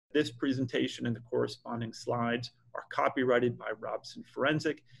This presentation and the corresponding slides are copyrighted by Robson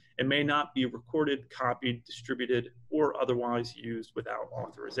Forensic and may not be recorded, copied, distributed, or otherwise used without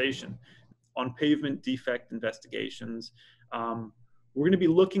authorization. On pavement defect investigations, we're going to be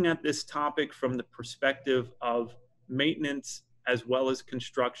looking at this topic from the perspective of maintenance as well as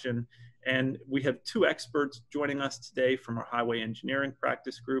construction. And we have two experts joining us today from our highway engineering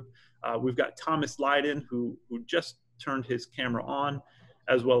practice group. We've got Thomas Lydon, who just turned his camera on,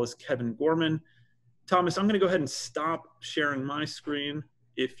 as well as Kevin Gorman. Thomas, I'm going to go ahead and stop sharing my screen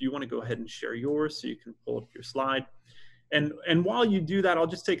if you want to go ahead and share yours so you can pull up your slide. And while you do that, I'll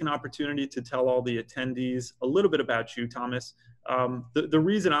just take an opportunity to tell all the attendees a little bit about you, Thomas. The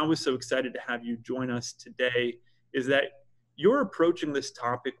reason I was so excited to have you join us today is that you're approaching this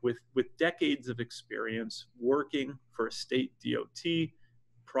topic with decades of experience working for a state DOT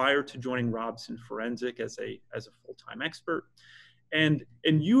prior to joining Robson Forensic as a full-time expert. And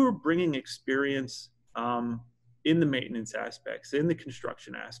you are bringing experience in the maintenance aspects, in the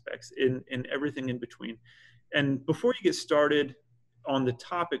construction aspects, in everything in between. And before you get started on the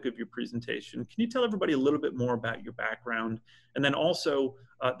topic of your presentation, can you tell everybody a little bit more about your background, and then also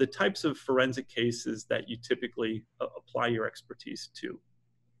the types of forensic cases that you typically apply your expertise to?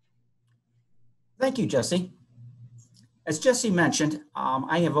 Thank you, Jesse. As Jesse mentioned,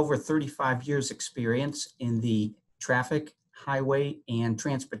 I have over 35 years experience in the traffic, highway, and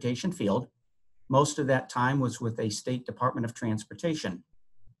transportation field. Most of that time was with a state Department of Transportation.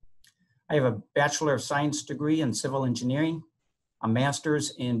 I have a Bachelor of Science degree in civil engineering, a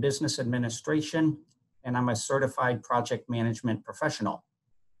master's in business administration, and I'm a certified project management professional.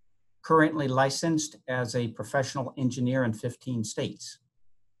 Currently licensed as a professional engineer in 15 states.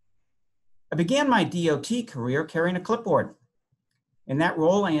 I began my DOT career carrying a clipboard. In that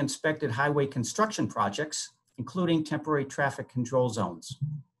role, I inspected highway construction projects, including temporary traffic control zones.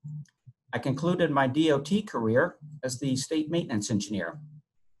 I concluded my DOT career as the state maintenance engineer.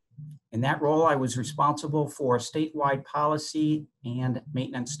 In that role, I was responsible for statewide policy and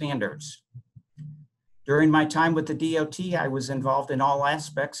maintenance standards. During my time with the DOT, I was involved in all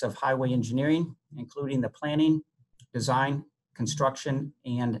aspects of highway engineering, including the planning, design, construction,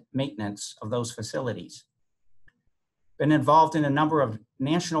 and maintenance of those facilities. Been involved in a number of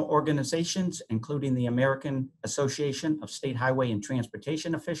national organizations, including the American Association of State Highway and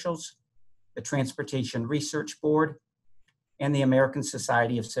Transportation Officials, the Transportation Research Board, and the American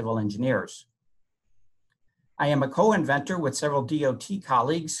Society of Civil Engineers. I am a co-inventor with several DOT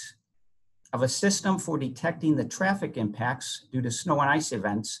colleagues of a system for detecting the traffic impacts due to snow and ice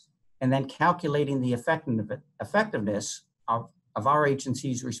events, and then calculating the effectiveness of our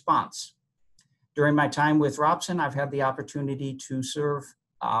agency's response. During my time with Robson, I've had the opportunity to serve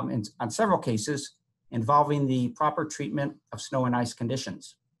on several cases involving the proper treatment of snow and ice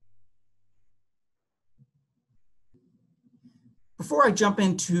conditions. Before I jump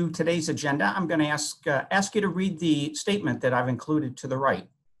into today's agenda, I'm going to ask you to read the statement that I've included to the right.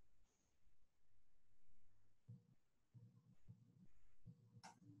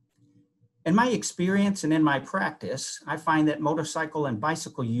 In my experience and in my practice, I find that motorcycle and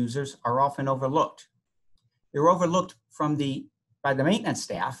bicycle users are often overlooked. They're overlooked by the maintenance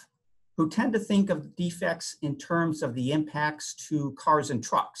staff, who tend to think of defects in terms of the impacts to cars and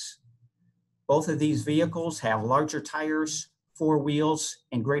trucks. Both of these vehicles have larger tires, 4 wheels,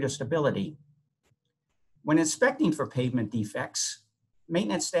 and greater stability. When inspecting for pavement defects,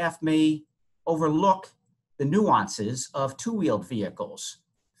 maintenance staff may overlook the nuances of 2-wheeled vehicles,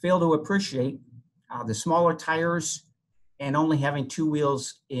 fail to appreciate the smaller tires and only having 2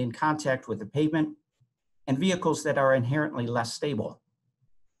 wheels in contact with the pavement, and vehicles that are inherently less stable.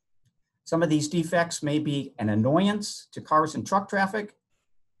 Some of these defects may be an annoyance to cars and truck traffic,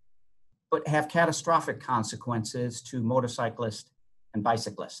 but have catastrophic consequences to motorcyclists and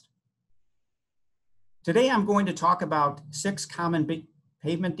bicyclists. Today, I'm going to talk about 6 common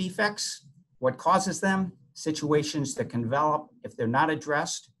pavement defects, what causes them, situations that can develop if they're not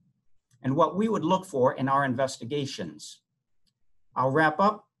addressed, and what we would look for in our investigations. I'll wrap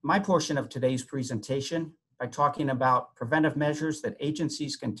up my portion of today's presentation by talking about preventive measures that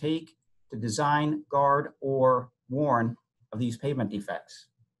agencies can take to design, guard, or warn of these pavement defects.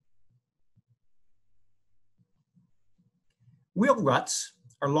 Wheel ruts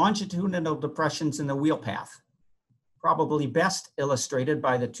are longitudinal depressions in the wheel path, probably best illustrated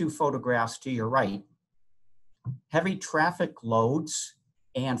by the 2 photographs to your right. Heavy traffic loads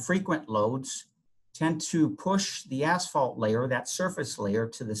and frequent loads tend to push the asphalt layer, that surface layer,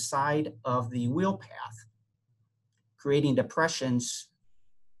 to the side of the wheel path, creating depressions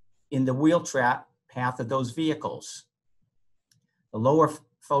in the wheel path of those vehicles. The lower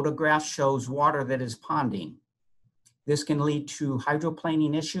photograph shows water that is ponding. This can lead to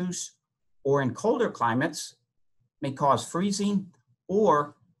hydroplaning issues, or in colder climates, may cause freezing,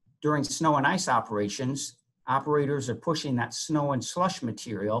 or during snow and ice operations, operators are pushing that snow and slush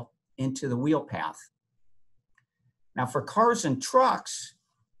material into the wheel path. Now for cars and trucks,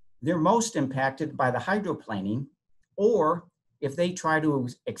 they're most impacted by the hydroplaning, or if they try to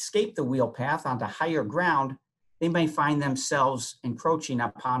escape the wheel path onto higher ground, they may find themselves encroaching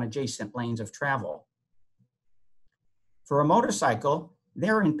upon adjacent lanes of travel. For a motorcycle,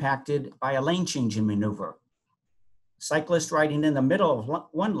 they're impacted by a lane changing maneuver. Cyclist riding in the middle of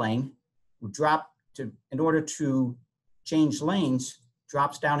one lane would in order to change lanes,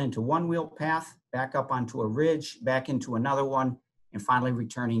 drops down into one wheel path, back up onto a ridge, back into another one, and finally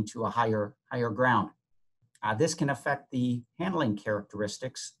returning to a higher ground. This can affect the handling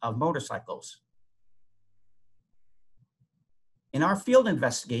characteristics of motorcycles. In our field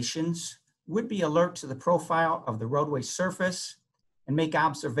investigations, would be alert to the profile of the roadway surface and make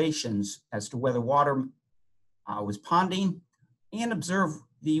observations as to whether water was ponding, and observe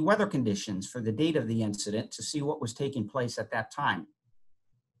the weather conditions for the date of the incident to see what was taking place at that time.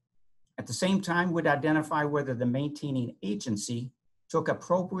 At the same time, would identify whether the maintaining agency took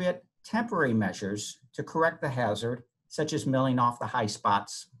appropriate temporary measures to correct the hazard, such as milling off the high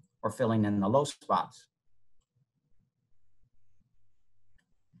spots or filling in the low spots.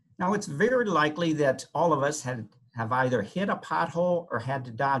 Now, it's very likely that all of us have either hit a pothole or had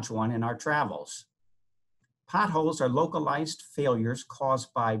to dodge one in our travels. Potholes are localized failures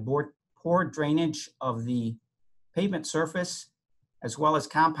caused by poor drainage of the pavement surface, as well as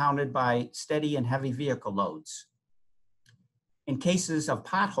compounded by steady and heavy vehicle loads. In cases of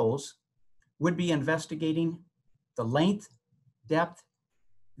potholes, would be investigating the length, depth,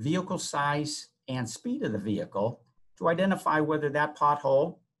 vehicle size, and speed of the vehicle to identify whether that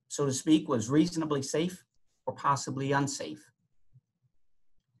pothole, so to speak, was reasonably safe or possibly unsafe.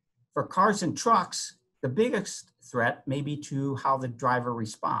 For cars and trucks, the biggest threat may be to how the driver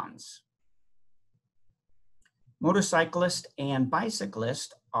responds. Motorcyclists and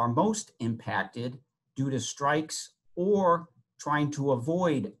bicyclists are most impacted due to strikes or trying to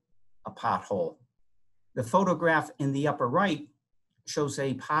avoid a pothole. The photograph in the upper right shows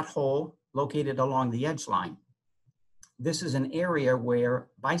a pothole located along the edge line. This is an area where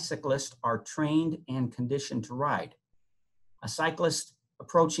bicyclists are trained and conditioned to ride. A cyclist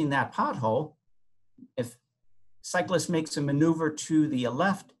approaching that pothole, if cyclist makes a maneuver to the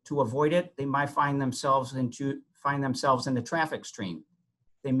left to avoid it, they might find themselves in the traffic stream.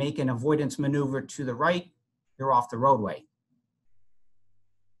 They make an avoidance maneuver to the right, they're off the roadway.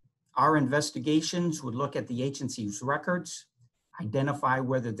 Our investigations would look at the agency's records, identify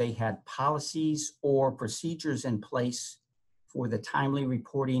whether they had policies or procedures in place for the timely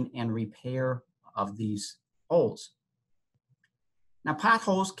reporting and repair of these holes. Now,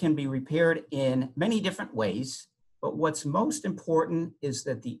 potholes can be repaired in many different ways, but what's most important is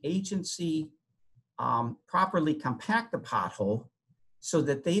that the agency properly compact the pothole so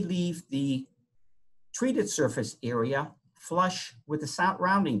that they leave the treated surface area flush with the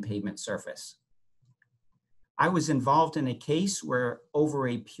surrounding pavement surface. I was involved in a case where over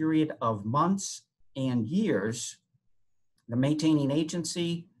a period of months and years, the maintaining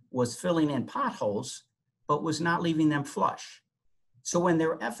agency was filling in potholes, but was not leaving them flush. So in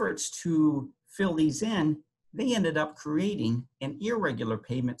their efforts to fill these in, they ended up creating an irregular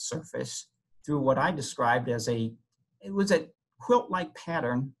pavement surface through what I described as it was a quilt-like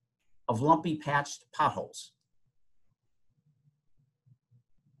pattern of lumpy patched potholes.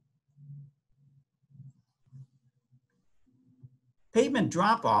 Pavement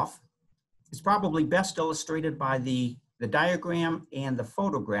drop-off is probably best illustrated by the diagram and the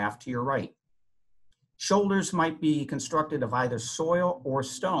photograph to your right. Shoulders might be constructed of either soil or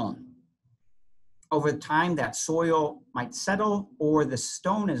stone. Over time, that soil might settle or the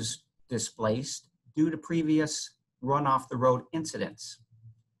stone is displaced due to previous run-off-the-road incidents.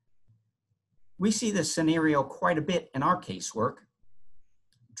 We see this scenario quite a bit in our casework.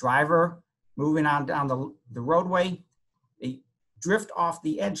 Driver moving on down the roadway, they drift off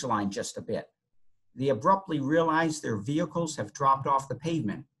the edge line just a bit. They abruptly realize their vehicles have dropped off the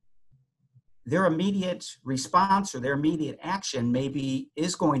pavement. Their immediate response or their immediate action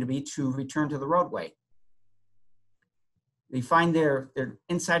is going to be to return to the roadway. They find their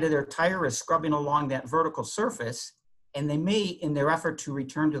inside of their tire is scrubbing along that vertical surface, and they may, in their effort to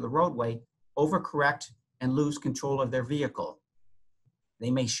return to the roadway, overcorrect and lose control of their vehicle.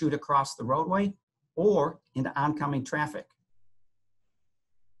 They may shoot across the roadway or into oncoming traffic.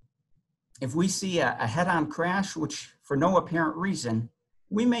 If we see a head-on crash, which for no apparent reason,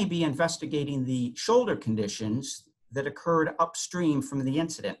 we may be investigating the shoulder conditions that occurred upstream from the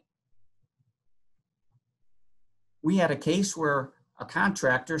incident. We had a case where a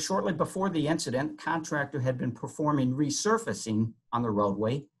contractor, shortly before the incident, contractor had been performing resurfacing on the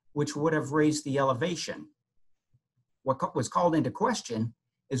roadway, which would have raised the elevation. What was called into question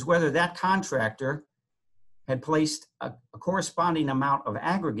is whether that contractor had placed a corresponding amount of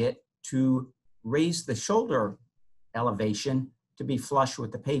aggregate to raise the shoulder elevation to be flush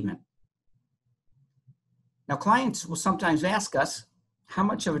with the pavement. Now, clients will sometimes ask us how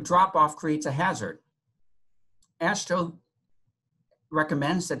much of a drop-off creates a hazard. AASHTO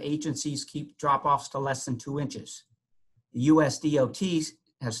recommends that agencies keep drop-offs to less than 2 inches. The US DOT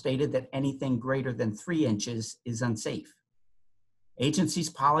has stated that anything greater than 3 inches is unsafe. Agencies'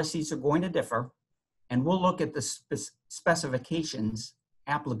 policies are going to differ, and we'll look at the specifications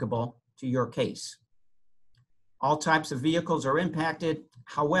applicable to your case. All types of vehicles are impacted.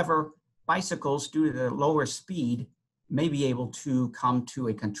 However, bicycles, due to the lower speed, may be able to come to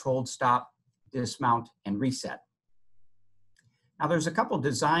a controlled stop, dismount, and reset. Now, there's a couple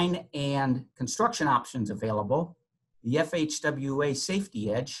design and construction options available. The FHWA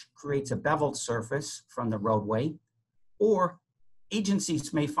safety edge creates a beveled surface from the roadway, or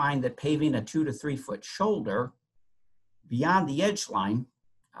agencies may find that paving a 2 to 3 foot shoulder beyond the edge line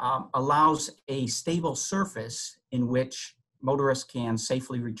allows a stable surface in which motorists can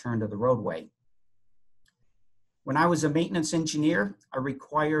safely return to the roadway. When I was a maintenance engineer, I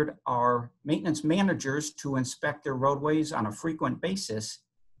required our maintenance managers to inspect their roadways on a frequent basis.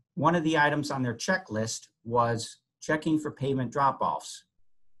 One of the items on their checklist was checking for pavement drop-offs.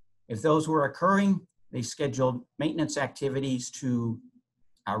 If those were occurring, they scheduled maintenance activities to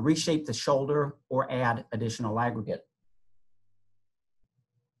reshape the shoulder or add additional aggregate.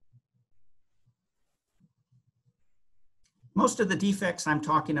 Most of the defects I'm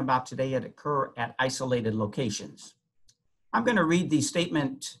talking about today occur at isolated locations. I'm going to read the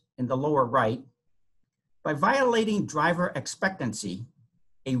statement in the lower right. By violating driver expectancy,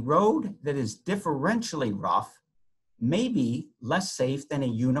 a road that is differentially rough may be less safe than a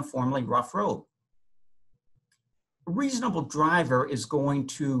uniformly rough road. A reasonable driver is going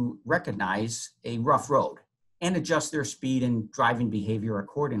to recognize a rough road and adjust their speed and driving behavior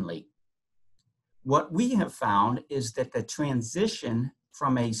accordingly. What we have found is that the transition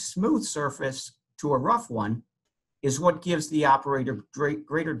from a smooth surface to a rough one is what gives the operator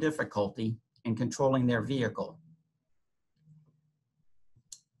greater difficulty in controlling their vehicle.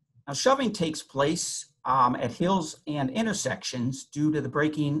 Now, shoving takes place at hills and intersections due to the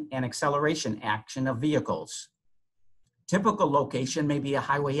braking and acceleration action of vehicles. Typical location may be a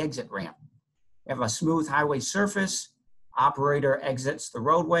highway exit ramp. You have a smooth highway surface, operator exits the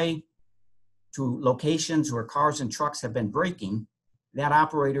roadway to locations where cars and trucks have been braking. That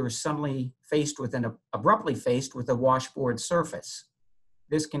operator is suddenly abruptly faced with a washboard surface.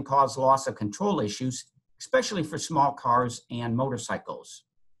 This can cause loss of control issues, especially for small cars and motorcycles.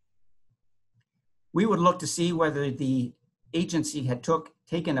 We would look to see whether the agency had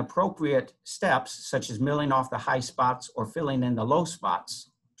taken appropriate steps, such as milling off the high spots or filling in the low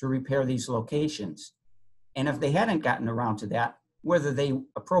spots to repair these locations. And if they hadn't gotten around to that, whether they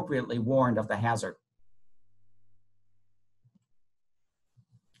appropriately warned of the hazard.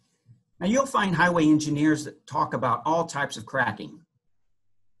 Now, you'll find highway engineers that talk about all types of cracking.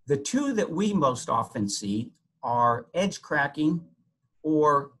 The two that we most often see are edge cracking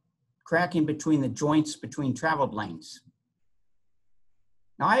or cracking between the joints between traveled lanes.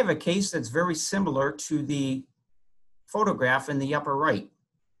 Now, I have a case that's very similar to the photograph in the upper right.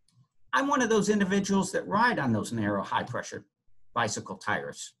 I'm one of those individuals that ride on those narrow, high-pressure bicycle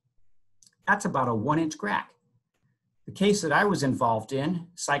tires. That's about a 1-inch crack. The case that I was involved in,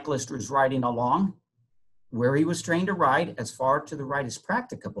 cyclist was riding along where he was trained to ride as far to the right as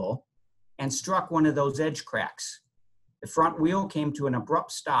practicable and struck one of those edge cracks. The front wheel came to an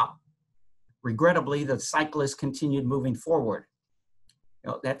abrupt stop. Regrettably, the cyclist continued moving forward.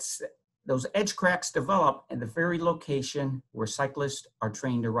 Those edge cracks develop at the very location where cyclists are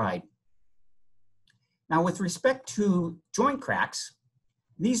trained to ride. Now, with respect to joint cracks,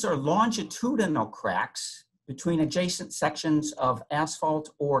 these are longitudinal cracks between adjacent sections of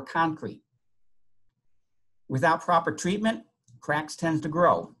asphalt or concrete. Without proper treatment, cracks tend to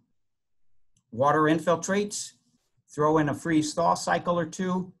grow. Water infiltrates, throw in a freeze-thaw cycle or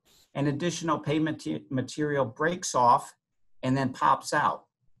two, and additional pavement material breaks off and then pops out.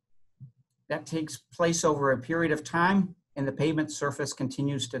 That takes place over a period of time, and the pavement surface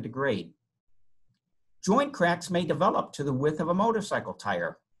continues to degrade. Joint cracks may develop to the width of a motorcycle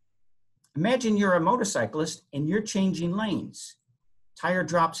tire. Imagine you're a motorcyclist and you're changing lanes. tire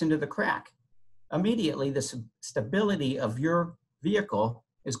drops into the crack, immediately the stability of your vehicle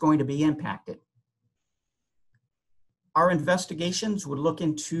is going to be impacted. Our investigations would look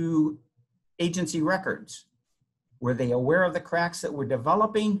into agency records. Were they aware of the cracks that were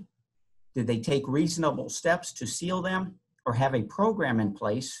developing? Did they take reasonable steps to seal them, or have a program in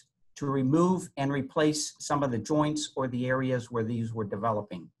place to remove and replace some of the joints or the areas where these were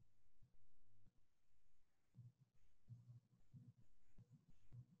developing?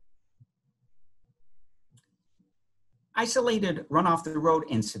 Isolated run-off-the-road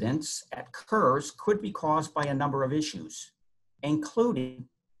incidents at curves could be caused by a number of issues, including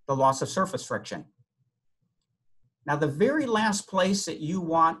the loss of surface friction. Now, the very last place that you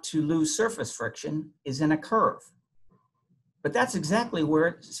want to lose surface friction is in a curve, but that's exactly where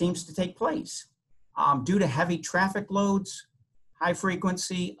it seems to take place. Due to heavy traffic loads, high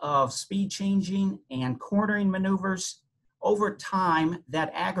frequency of speed changing and cornering maneuvers, over time,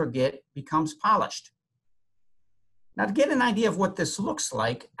 that aggregate becomes polished. Now, to get an idea of what this looks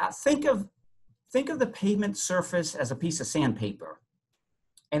like, think of the pavement surface as a piece of sandpaper.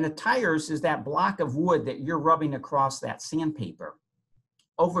 And the tires is that block of wood that you're rubbing across that sandpaper.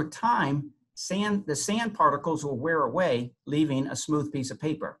 Over time, the sand particles will wear away, leaving a smooth piece of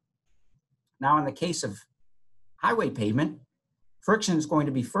paper. Now, in the case of highway pavement, friction is going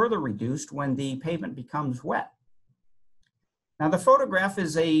to be further reduced when the pavement becomes wet. Now, the photograph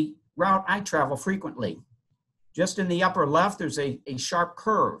is a route I travel frequently. Just in the upper left, there's a sharp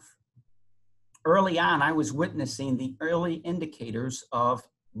curve. Early on, I was witnessing the early indicators of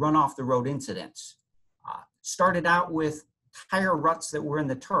run-off-the-road incidents. Started out with tire ruts that were in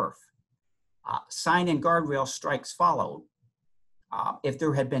the turf. Sign and guardrail strikes followed. If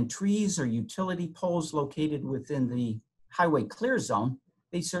there had been trees or utility poles located within the highway clear zone,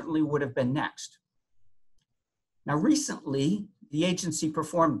 they certainly would have been next. Now, recently, the agency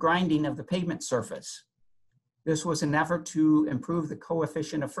performed grinding of the pavement surface. This was an effort to improve the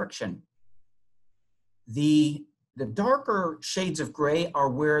coefficient of friction. The darker shades of gray are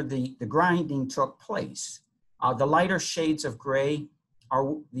where the grinding took place. The lighter shades of gray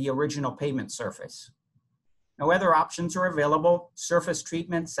are the original pavement surface. Now, other options are available. Surface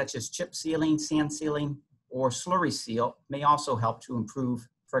treatments such as chip sealing, sand sealing, or slurry seal may also help to improve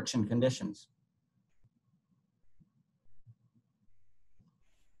friction conditions.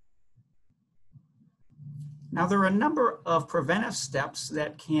 Now, there are a number of preventive steps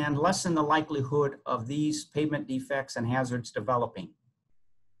that can lessen the likelihood of these pavement defects and hazards developing.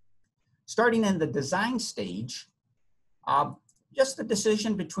 Starting in the design stage, just the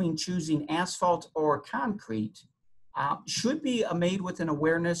decision between choosing asphalt or concrete should be made with an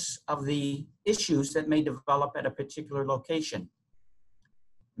awareness of the issues that may develop at a particular location.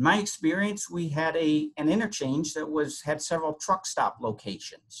 In my experience, we had an interchange that had several truck stop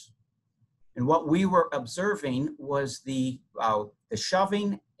locations. And what we were observing was the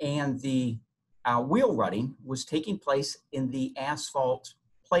shoving and the wheel rutting was taking place in the asphalt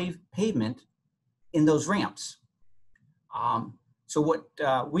pavement in those ramps. So what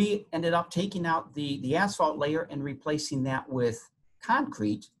we ended up taking out the asphalt layer and replacing that with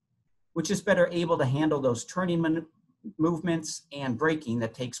concrete, which is better able to handle those turning movements and braking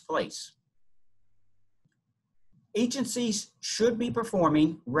that takes place. Agencies should be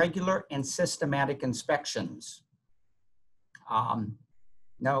performing regular and systematic inspections.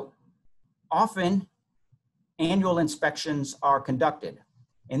 Now, often annual inspections are conducted,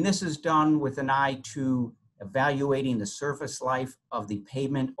 and this is done with an eye to evaluating the surface life of the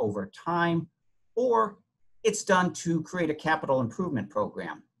pavement over time, or it's done to create a capital improvement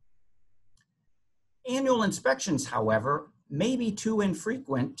program. Annual inspections, however, may be too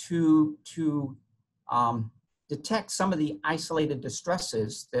infrequent to detect some of the isolated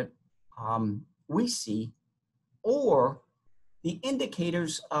distresses that we see, or the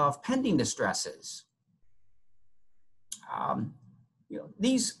indicators of pending distresses.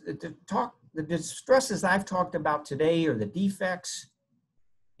 The distresses I've talked about today, or the defects,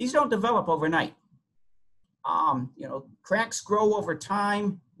 these don't develop overnight. Cracks grow over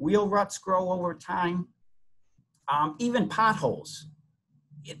time, wheel ruts grow over time, even potholes.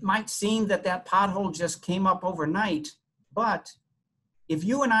 It might seem that pothole just came up overnight, but if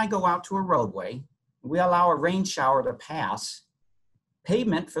you and I go out to a roadway, we allow a rain shower to pass,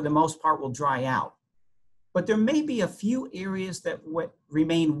 pavement for the most part will dry out. But there may be a few areas that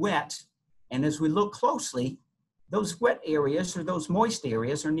remain wet, and as we look closely, those wet areas or those moist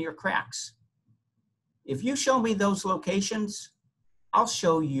areas are near cracks. If you show me those locations, I'll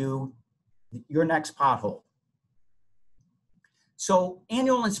show you your next pothole. So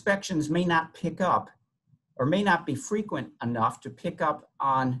annual inspections may not pick up or may not be frequent enough to pick up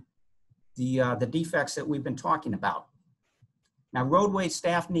on the defects that we've been talking about. Now, roadway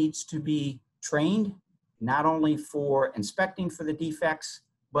staff needs to be trained not only for inspecting for the defects,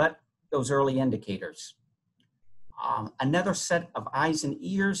 but those early indicators. Another set of eyes and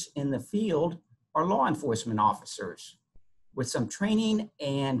ears in the field are law enforcement officers. With some training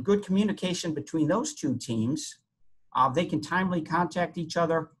and good communication between those two teams, they can timely contact each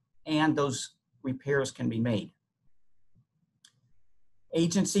other and those repairs can be made.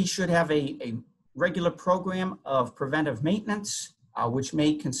 Agencies should have a regular program of preventive maintenance, which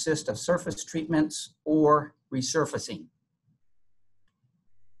may consist of surface treatments or resurfacing.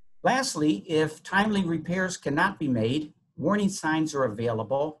 Lastly, if timely repairs cannot be made, warning signs are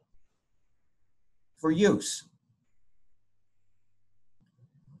available for use.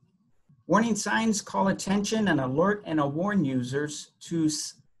 Warning signs call attention and alert and warn users to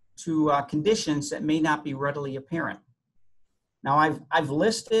conditions that may not be readily apparent. Now, I've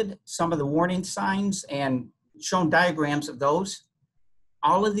listed some of the warning signs and shown diagrams of those.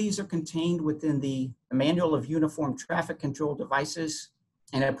 All of these are contained within the Manual of Uniform Traffic Control Devices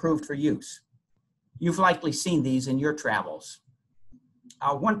and approved for use. You've likely seen these in your travels.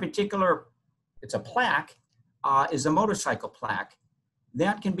 One particular, it's a plaque, is a motorcycle plaque.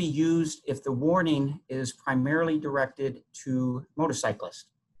 That can be used if the warning is primarily directed to motorcyclists.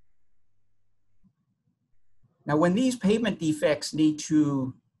 Now, when these pavement defects need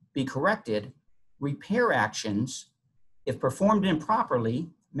to be corrected, repair actions, if performed improperly,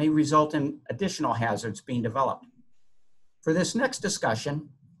 may result in additional hazards being developed. For this next discussion,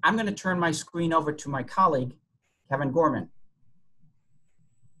 I'm going to turn my screen over to my colleague, Kevin Gorman.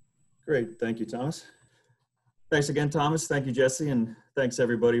 Great, thank you, Thomas. Thanks again, Thomas. Thank you, Jesse, and thanks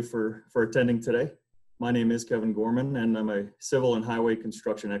everybody for attending today. My name is Kevin Gorman, and I'm a civil and highway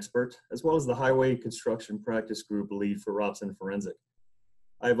construction expert, as well as the Highway Construction Practice Group lead for Robson Forensic.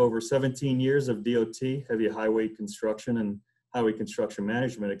 I have over 17 years of DOT, heavy highway construction, and highway construction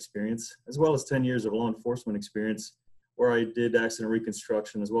management experience, as well as 10 years of law enforcement experience, where I did accident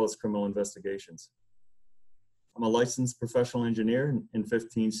reconstruction as well as criminal investigations. I'm a licensed professional engineer in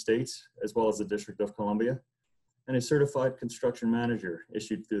 15 states, as well as the District of Columbia, and a certified construction manager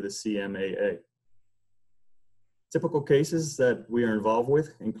issued through the CMAA. Typical cases that we are involved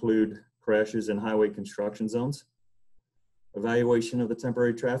with include crashes in highway construction zones, evaluation of the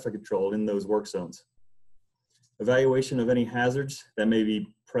temporary traffic control in those work zones, evaluation of any hazards that may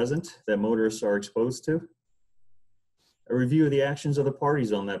be present that motorists are exposed to, a review of the actions of the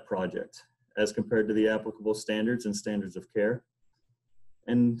parties on that project as compared to the applicable standards and standards of care,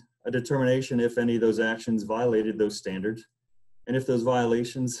 and a determination if any of those actions violated those standards, and if those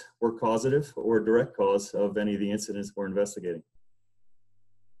violations were causative or direct cause of any of the incidents we're investigating.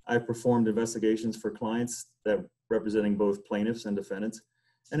 I've performed investigations for clients that representing both plaintiffs and defendants,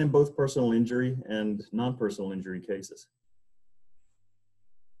 and in both personal injury and non-personal injury cases.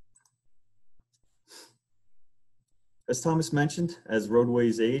 As Thomas mentioned, as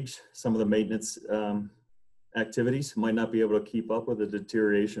roadways age, some of the maintenance activities might not be able to keep up with the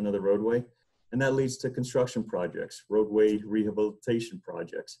deterioration of the roadway, and that leads to construction projects, roadway rehabilitation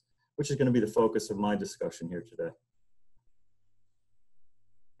projects, which is going to be the focus of my discussion here today.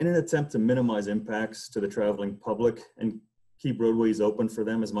 In an attempt to minimize impacts to the traveling public and keep roadways open for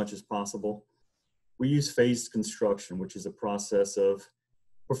them as much as possible, we use phased construction, which is a process of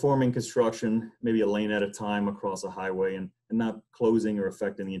performing construction maybe a lane at a time across a highway and not closing or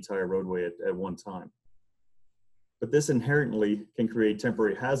affecting the entire roadway at one time. But this inherently can create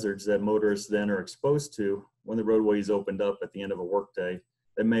temporary hazards that motorists then are exposed to when the roadway is opened up at the end of a workday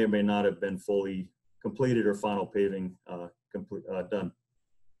that may or may not have been fully completed or final paving done.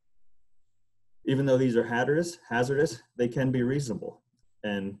 Even though these are hazardous, they can be reasonable.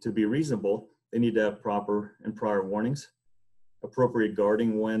 And to be reasonable, they need to have proper and prior warnings, appropriate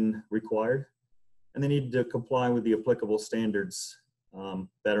guarding when required, and they need to comply with the applicable standards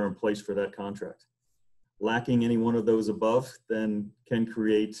that are in place for that contract. Lacking any one of those above then can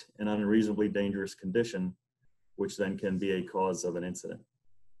create an unreasonably dangerous condition, which then can be a cause of an incident.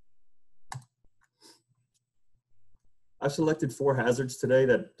 I've selected 4 hazards today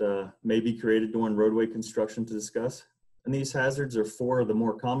that may be created during roadway construction to discuss, and these hazards are 4 of the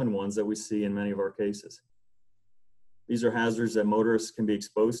more common ones that we see in many of our cases. These are hazards that motorists can be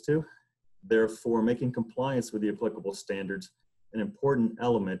exposed to. Therefore, making compliance with the applicable standards an important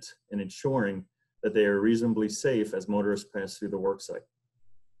element in ensuring that they are reasonably safe as motorists pass through the worksite.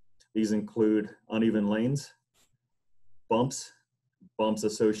 These include uneven lanes, bumps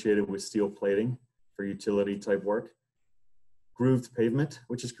associated with steel plating for utility type work, grooved pavement,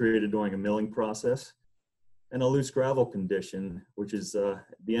 which is created during a milling process, and a loose gravel condition, which is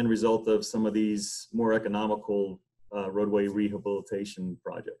the end result of some of these more economical roadway rehabilitation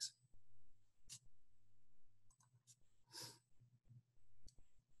projects.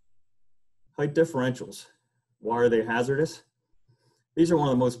 Height differentials. Why are they hazardous? These are one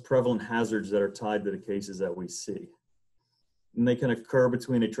of the most prevalent hazards that are tied to the cases that we see. And they can occur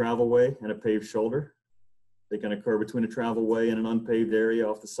between a travelway and a paved shoulder. They can occur between a travelway and an unpaved area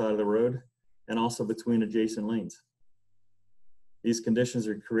off the side of the road, and also between adjacent lanes. These conditions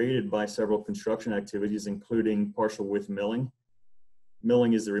are created by several construction activities, including partial width milling.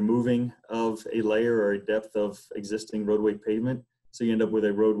 Milling is the removing of a layer or a depth of existing roadway pavement, so you end up with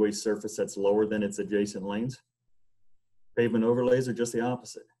a roadway surface that's lower than its adjacent lanes. Pavement overlays are just the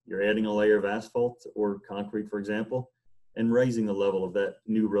opposite. You're adding a layer of asphalt or concrete, for example, and raising the level of that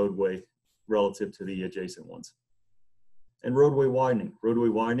new roadway relative to the adjacent ones. And roadway widening. Roadway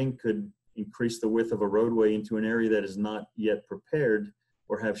widening could increase the width of a roadway into an area that is not yet prepared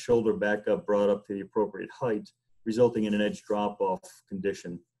or have shoulder backup brought up to the appropriate height, resulting in an edge drop-off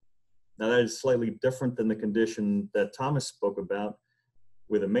condition. Now that is slightly different than the condition that Thomas spoke about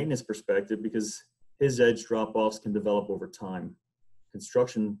with a maintenance perspective, because his edge drop-offs can develop over time.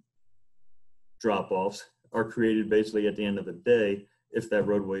 Construction drop-offs are created basically at the end of the day if that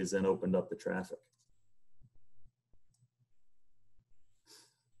roadway is then opened up to traffic.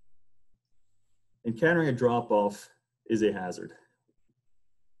 Encountering a drop-off is a hazard.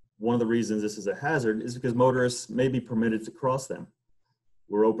 One of the reasons this is a hazard is because motorists may be permitted to cross them.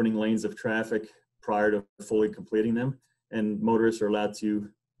 We're opening lanes of traffic prior to fully completing them, and motorists are allowed to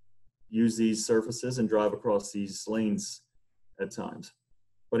use these surfaces and drive across these lanes at times.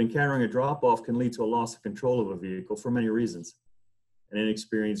 But encountering a drop-off can lead to a loss of control of a vehicle for many reasons. An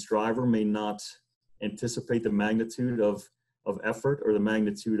inexperienced driver may not anticipate the magnitude of effort or the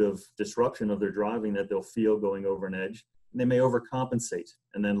magnitude of disruption of their driving that they'll feel going over an edge. And they may overcompensate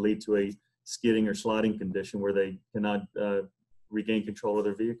and then lead to a skidding or sliding condition where they cannot regain control of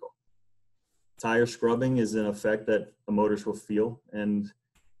their vehicle. Tire scrubbing is an effect that a motorist will feel, and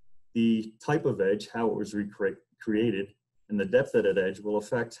the type of edge, how it was created, and the depth of that edge will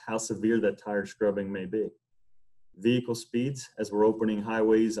affect how severe that tire scrubbing may be. Vehicle speeds, as we're opening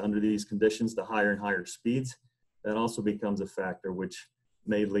highways under these conditions to higher and higher speeds, that also becomes a factor which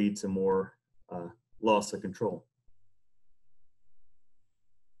may lead to more loss of control.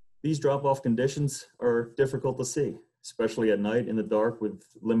 These drop-off conditions are difficult to see, especially at night in the dark with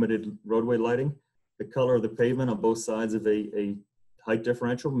limited roadway lighting. The color of the pavement on both sides of a height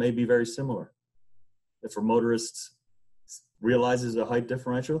differential may be very similar. If a motorist realizes a height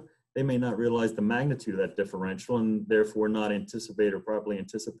differential, they may not realize the magnitude of that differential and therefore not anticipate or properly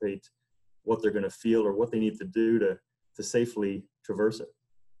anticipate what they're going to feel or what they need to do to safely traverse it.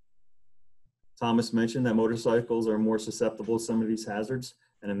 Thomas mentioned that motorcycles are more susceptible to some of these hazards,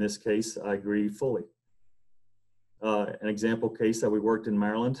 and in this case, I agree fully. An example case that we worked in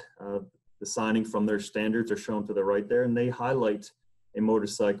Maryland, the signing from their standards are shown to the right there, and they highlight a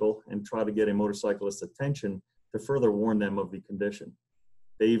motorcycle and try to get a motorcyclist's attention to further warn them of the condition.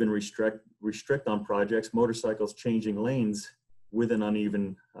 They even restrict on projects motorcycles changing lanes with an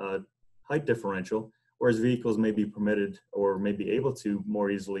uneven height differential, whereas vehicles may be permitted or may be able to more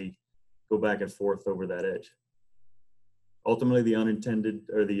easily go back and forth over that edge. Ultimately, the unintended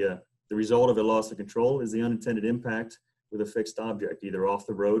or the result of a loss of control is the unintended impact with a fixed object, either off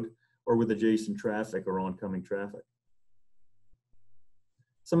the road or with adjacent traffic or oncoming traffic.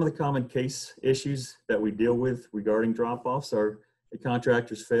 Some of the common case issues that we deal with regarding drop-offs are a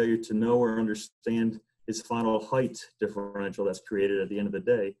contractor's failure to know or understand his final height differential that's created at the end of the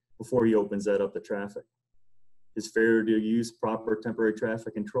day before he opens that up to traffic. His failure to use proper temporary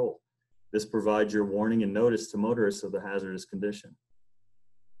traffic control. This provides your warning and notice to motorists of the hazardous condition.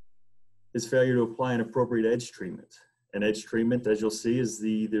 His failure to apply an appropriate edge treatment. An edge treatment, as you'll see, is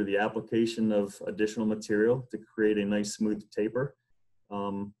either the application of additional material to create a nice smooth taper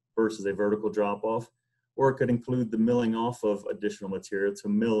versus a vertical drop-off, or it could include the milling off of additional material to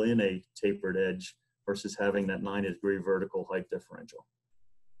mill in a tapered edge versus having that 90-degree vertical height differential.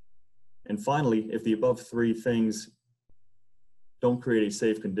 And finally, if the above three things don't create a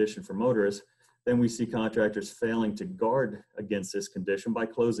safe condition for motorists, then we see contractors failing to guard against this condition by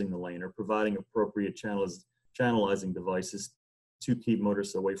closing the lane or providing appropriate channelizing devices to keep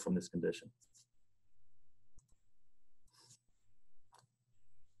motorists away from this condition.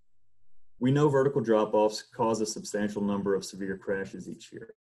 We know vertical drop-offs cause a substantial number of severe crashes each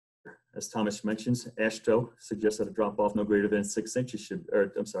year. As Thomas mentions, AASHTO suggests that a drop-off no greater than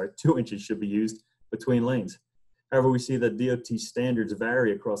 2 inches should be used between lanes. However, we see that DOT standards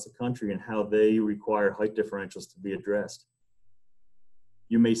vary across the country in how they require height differentials to be addressed.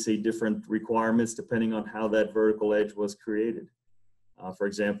 You may see different requirements depending on how that vertical edge was created. For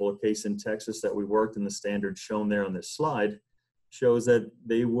example, a case in Texas that we worked in, the standard shown there on this slide shows that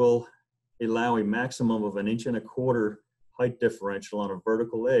they will allow a maximum of 1.25 inch height differential on a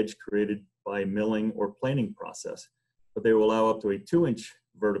vertical edge created by milling or planing process, but they will allow up to a 2-inch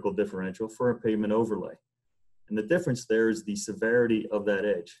vertical differential for a pavement overlay. And the difference there is the severity of that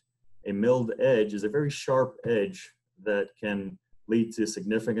edge. A milled edge is a very sharp edge that can lead to a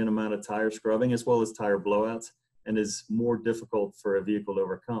significant amount of tire scrubbing as well as tire blowouts, and is more difficult for a vehicle to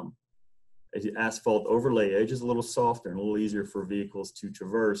overcome. An asphalt overlay edge is a little softer and a little easier for vehicles to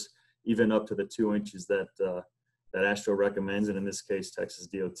traverse, even up to the 2 inches that AASHTO recommends, and in this case, Texas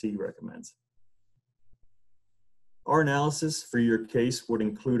DOT recommends. Our analysis for your case would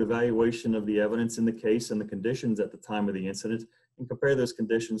include evaluation of the evidence in the case and the conditions at the time of the incident, and compare those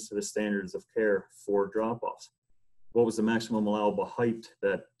conditions to the standards of care for drop-offs. What was the maximum allowable height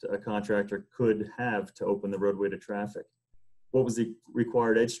that a contractor could have to open the roadway to traffic? What was the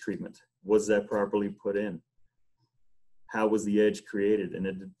required edge treatment? Was that properly put in? How was the edge created,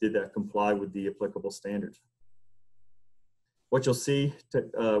 and did that comply with the applicable standards? What you'll see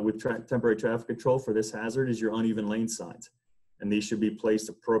with temporary traffic control for this hazard is your uneven lane signs, and these should be placed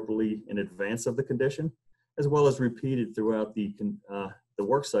appropriately in advance of the condition, as well as repeated throughout the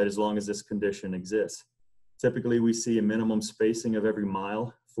work site as long as this condition exists. Typically, we see a minimum spacing of every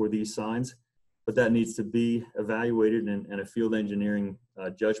mile for these signs, but that needs to be evaluated, and a field engineering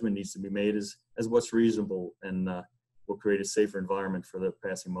judgment needs to be made as what's reasonable and will create a safer environment for the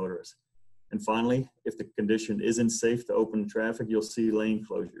passing motorist. And finally, if the condition isn't safe to open traffic, you'll see lane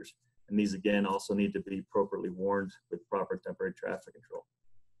closures. And these again also need to be appropriately warned with proper temporary traffic control.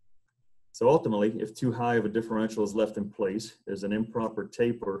 So ultimately, if too high of a differential is left in place, there's an improper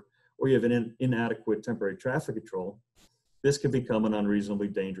taper, or you have an inadequate temporary traffic control, this can become an unreasonably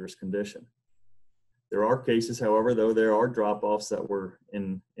dangerous condition. There are cases, however, though there are drop-offs that were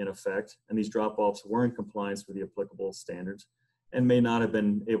in effect, and these drop-offs were in compliance with the applicable standards and may not have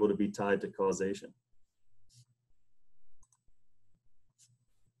been able to be tied to causation.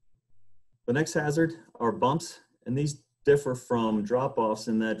 The next hazard are bumps, and these differ from drop-offs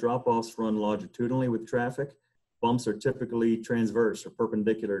in that drop-offs run longitudinally with traffic. Bumps are typically transverse or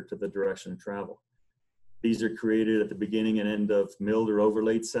perpendicular to the direction of travel. These are created at the beginning and end of milled or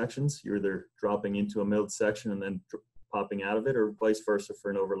overlaid sections. You're either dropping into a milled section and then popping out of it, or vice versa for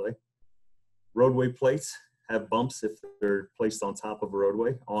an overlay. Roadway plates have bumps if they're placed on top of a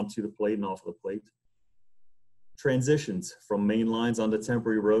roadway, onto the plate and off of the plate. Transitions from main lines onto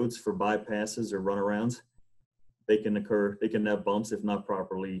temporary roads for bypasses or runarounds, they can have bumps if not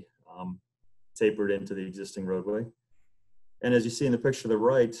properly tapered into the existing roadway. And as you see in the picture to the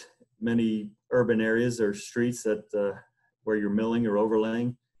right, many urban areas or streets that where you're milling or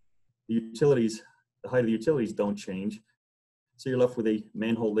overlaying, the height of the utilities don't change. So you're left with a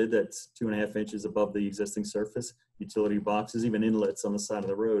manhole lid that's 2.5 inches above the existing surface. Utility boxes, even inlets on the side of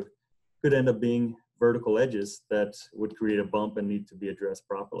the road, could end up being vertical edges that would create a bump and need to be addressed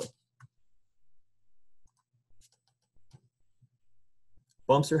properly.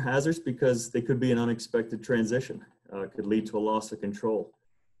 Bumps are hazards because they could be an unexpected transition. Could lead to a loss of control.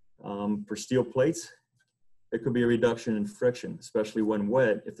 For steel plates, there could be a reduction in friction, especially when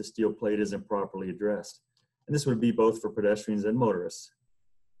wet, if the steel plate isn't properly addressed. And this would be both for pedestrians and motorists.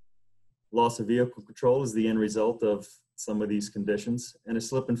 Loss of vehicle control is the end result of some of these conditions, and a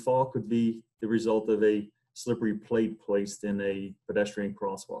slip and fall could be the result of a slippery plate placed in a pedestrian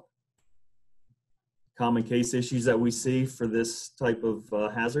crosswalk. Common case issues that we see for this type of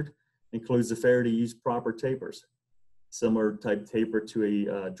hazard includes the failure to use proper tapers. Similar type taper to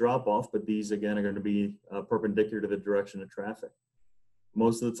a drop-off, but these again are going to be perpendicular to the direction of traffic.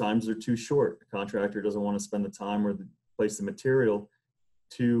 Most of the times they're too short. The contractor doesn't want to spend the time or place the material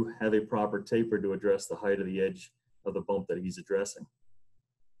to have a proper taper to address the height of the edge of the bump that he's addressing.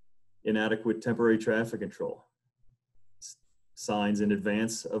 Inadequate temporary traffic control. Signs in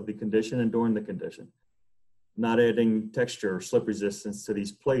advance of the condition and during the condition. Not adding texture or slip resistance to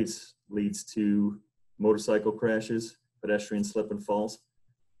these plates leads to motorcycle crashes, pedestrian slip and falls.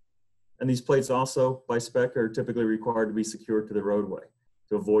 And these plates also, by spec, are typically required to be secured to the roadway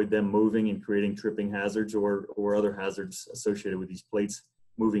to avoid them moving and creating tripping hazards or other hazards associated with these plates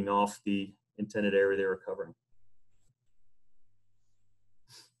moving off the intended area they were covering.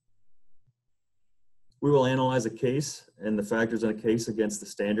 We will analyze a case and the factors in a case against the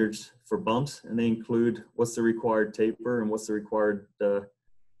standards for bumps, and they include what's the required taper and what's the required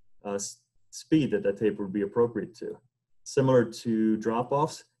speed that that taper would be appropriate to. Similar to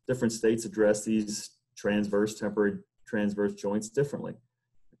drop-offs, different states address these temporary transverse joints differently.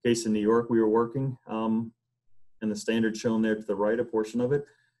 In the case in New York, we were working, and the standard shown there to the right, a portion of it,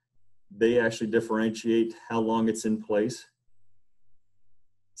 they actually differentiate how long it's in place.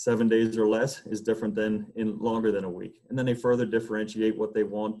 7 days or less is different than in longer than a week. And then they further differentiate what they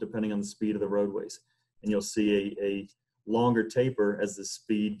want depending on the speed of the roadways. And you'll see a longer taper as the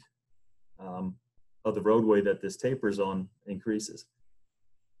speed of the roadway that this tapers on increases.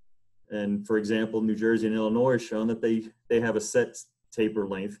 And for example, New Jersey and Illinois have shown that they have a set taper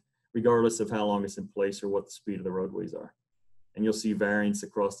length regardless of how long it's in place or what the speed of the roadways are. And you'll see variance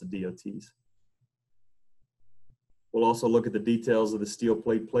across the DOTs. We'll also look at the details of the steel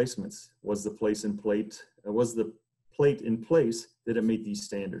plate placements. Was the plate in place? Did it meet these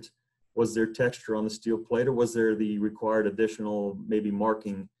standards? Was there texture on the steel plate, or was there the required additional maybe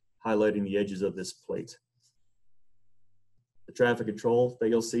marking highlighting the edges of this plate? The traffic control that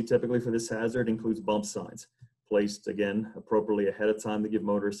you'll see typically for this hazard includes bump signs, placed again appropriately ahead of time to give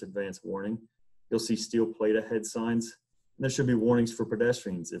motorists advance warning. You'll see steel plate ahead signs, and there should be warnings for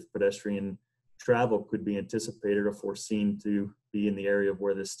pedestrians if pedestrian travel could be anticipated or foreseen to be in the area of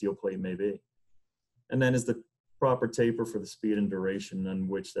where this steel plate may be. And then is the proper taper for the speed and duration on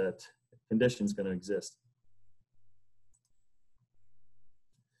which that condition is going to exist.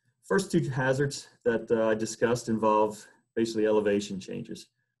 First two hazards that I discussed involve basically elevation changes.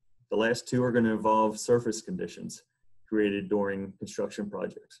 The last two are going to involve surface conditions created during construction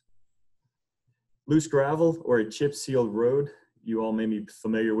projects. Loose gravel or a chip sealed road, you all may be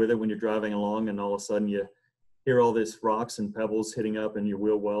familiar with it when you're driving along and all of a sudden you hear all this rocks and pebbles hitting up in your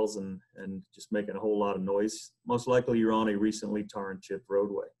wheel wells and just making a whole lot of noise. Most likely you're on a recently tar and chipped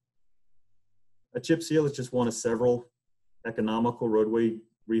roadway. A chip seal is just one of several economical roadway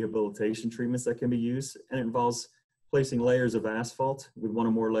rehabilitation treatments that can be used, and it involves placing layers of asphalt with one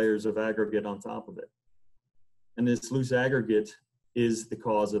or more layers of aggregate on top of it. And this loose aggregate is the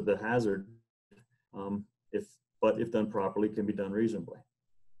cause of the hazard, but if done properly, can be done reasonably.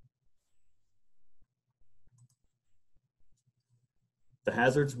 The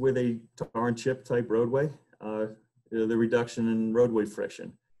hazards with a tar and chip type roadway, the reduction in roadway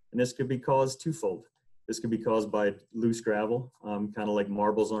friction. And this could be caused twofold. This could be caused by loose gravel, kind of like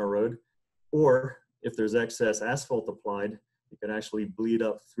marbles on a road, or if there's excess asphalt applied, it can actually bleed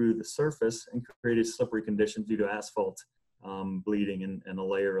up through the surface and create a slippery condition due to asphalt bleeding and a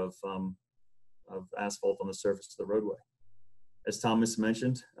layer of asphalt on the surface of the roadway. As Thomas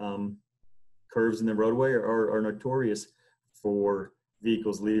mentioned, curves in the roadway are notorious for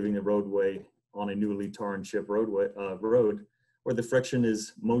vehicles leaving the roadway on a newly tar and chip road where the friction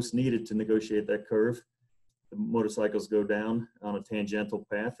is most needed to negotiate that curve. The motorcycles go down on a tangential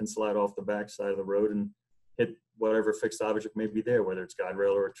path and slide off the back side of the road and hit whatever fixed object may be there, whether it's guide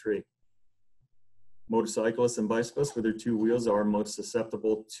rail or a tree. Motorcyclists and bicyclists with their two wheels are most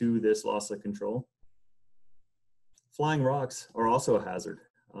susceptible to this loss of control. Flying rocks are also a hazard.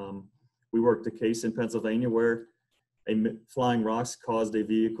 We worked a case in Pennsylvania where flying rocks caused a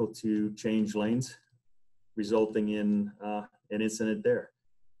vehicle to change lanes, resulting in an incident there.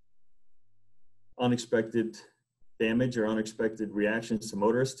 Unexpected damage or unexpected reactions to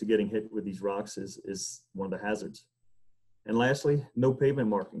motorists to getting hit with these rocks is one of the hazards. And lastly, no pavement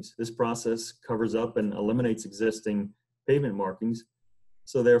markings. This process covers up and eliminates existing pavement markings.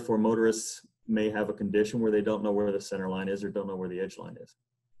 So therefore, motorists may have a condition where they don't know where the center line is or don't know where the edge line is.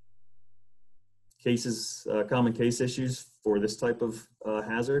 Common case issues for this type of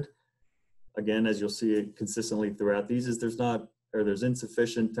hazard, again, as you'll see it consistently throughout these, is there's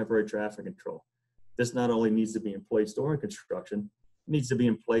insufficient temporary traffic control. This not only needs to be in place during construction, it needs to be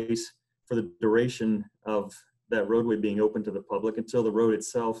in place for the duration of that roadway being open to the public until the road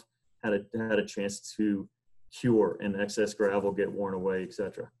itself had a chance to cure and excess gravel get worn away,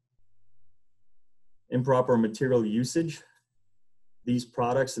 etc. Improper material usage. These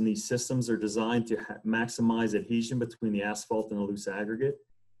products and these systems are designed to maximize adhesion between the asphalt and the loose aggregate.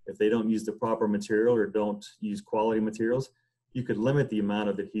 If they don't use the proper material or don't use quality materials, you could limit the amount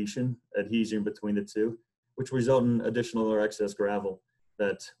of adhesion between the two, which will result in additional or excess gravel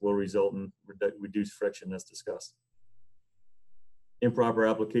that will result in reduced friction as discussed. Improper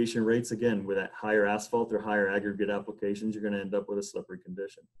application rates, again, with that higher asphalt or higher aggregate applications, you're going to end up with a slippery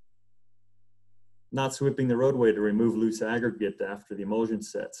condition. Not sweeping the roadway to remove loose aggregate after the emulsion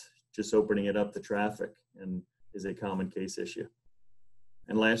sets, just opening it up to traffic and is a common case issue.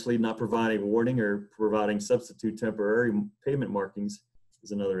 And lastly, not providing warning or providing substitute temporary pavement markings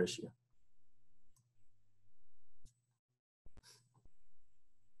is another issue.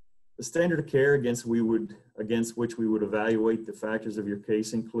 The standard of care against which we would evaluate the factors of your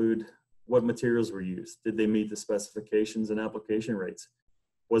case include what materials were used. Did they meet the specifications and application rates?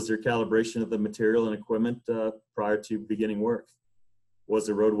 Was there calibration of the material and equipment prior to beginning work? Was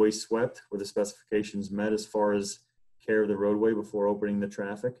the roadway swept? Were the specifications met as far as care of the roadway before opening the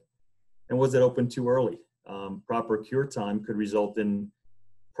traffic? And was it opened too early? Proper cure time could result in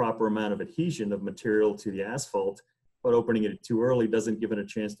proper amount of adhesion of material to the asphalt, but opening it too early doesn't give it a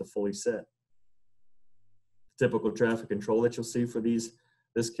chance to fully set. Typical traffic control that you'll see for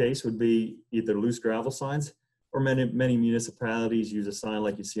this case would be either loose gravel signs, or many municipalities use a sign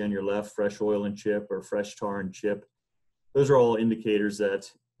like you see on your left, fresh oil and chip or fresh tar and chip. Those are all indicators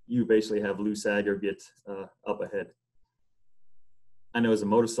that you basically have loose aggregate up ahead. I know as a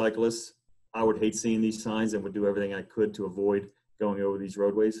motorcyclist, I would hate seeing these signs and would do everything I could to avoid going over these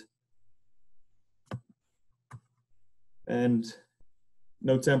roadways. And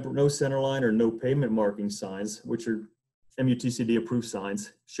no center line or no pavement marking signs, which are MUTCD approved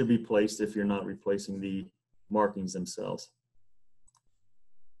signs, should be placed if you're not replacing the markings themselves.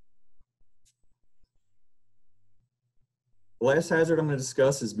 The last hazard I'm going to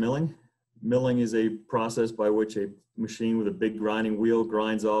discuss is milling. Milling is a process by which a machine with a big grinding wheel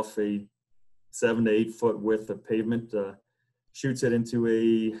grinds off a 7 to 8 foot width of pavement, shoots it into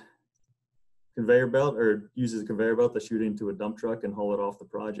a conveyor belt, or uses a conveyor belt to shoot it into a dump truck and haul it off the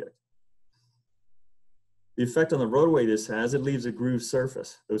project. The effect on the roadway this has, it leaves a grooved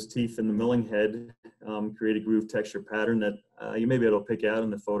surface. Those teeth in the milling head create a groove texture pattern that you may be able to pick out in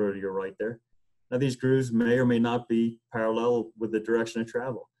the photo to your right there. Now these grooves may or may not be parallel with the direction of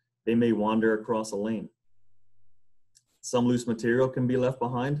travel. They may wander across a lane. Some loose material can be left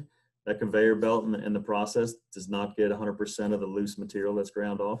behind. That conveyor belt in the process does not get 100% of the loose material that's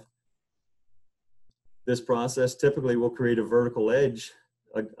ground off. This process typically will create a vertical edge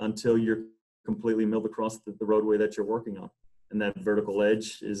until you're completely milled across the roadway that you're working on. And that vertical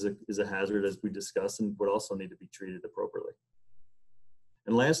edge is a hazard, as we discussed, and would also need to be treated appropriately.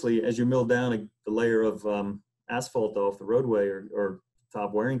 And lastly, as you mill down the layer of asphalt off the roadway or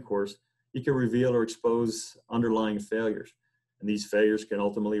top wearing course, you can reveal or expose underlying failures. And these failures can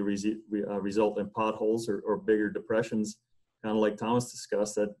ultimately result in potholes or bigger depressions, kind of like Thomas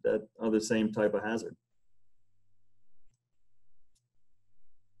discussed, that are the same type of hazard.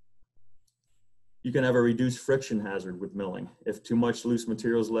 You can have a reduced friction hazard with milling. If too much loose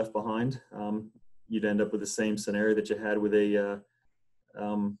material is left behind, you'd end up with the same scenario that you had with a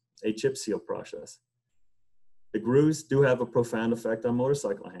chip seal process. The grooves do have a profound effect on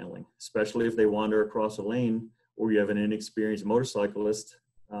motorcycle handling, especially if they wander across a lane or you have an inexperienced motorcyclist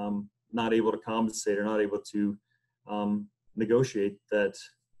not able to compensate or not able to negotiate that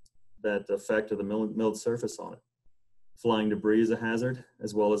effect of the milled surface on it. Flying debris is a hazard,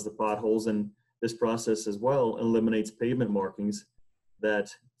 as well as the potholes, and this process as well eliminates pavement markings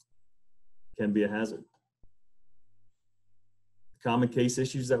that can be a hazard. Common case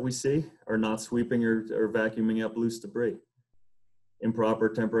issues that we see are not sweeping or vacuuming up loose debris. Improper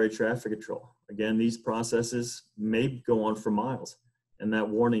temporary traffic control. Again, these processes may go on for miles, and that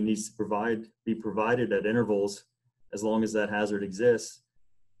warning needs to be provided at intervals as long as that hazard exists,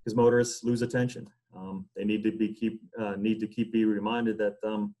 because motorists lose attention. They need to be reminded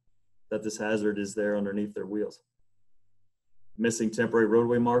that this hazard is there underneath their wheels. Missing temporary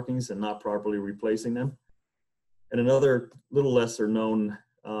roadway markings and not properly replacing them. And another little lesser known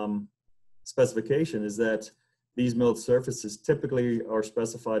specification is that these milled surfaces typically are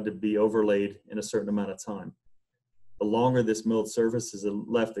specified to be overlaid in a certain amount of time. The longer this milled surface is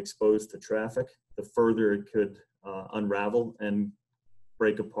left exposed to traffic, the further it could unravel and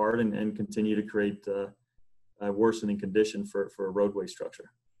break apart and continue to create a worsening condition for a roadway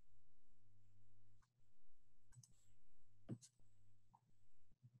structure.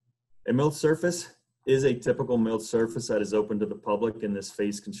 A milled surface is a typical milled surface that is open to the public in this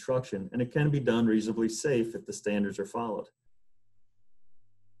phase construction, and it can be done reasonably safe if the standards are followed.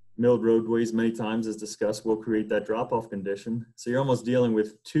 Milled roadways, many times as discussed, will create that drop-off condition, so you're almost dealing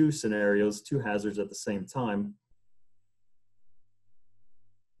with two scenarios, two hazards at the same time.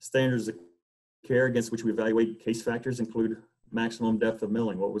 Standards of care against which we evaluate case factors include maximum depth of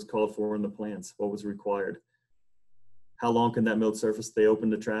milling, what was called for in the plans, what was required. How long can that milled surface stay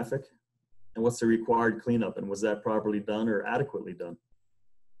open to traffic? And what's the required cleanup, and was that properly done or adequately done?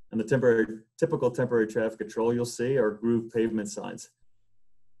 And the typical temporary traffic control you'll see are grooved pavement signs,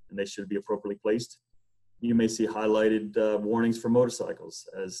 and they should be appropriately placed. You may see highlighted warnings for motorcycles,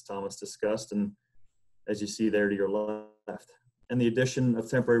 as Thomas discussed, and as you see there to your left. And the addition of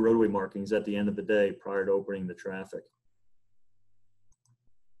temporary roadway markings at the end of the day prior to opening the traffic.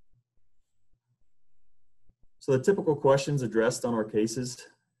 So the typical questions addressed on our cases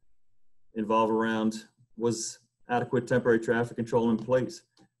involve around, was adequate temporary traffic control in place?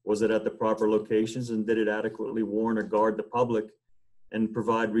 Was it at the proper locations, and did it adequately warn or guard the public and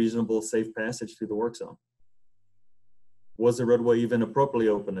provide reasonable safe passage through the work zone? Was the roadway even appropriately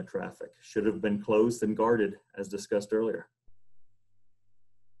open to traffic? Should it have been closed and guarded as discussed earlier?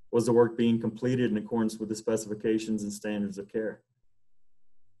 Was the work being completed in accordance with the specifications and standards of care?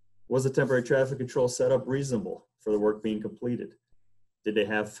 Was the temporary traffic control setup reasonable for the work being completed? Did they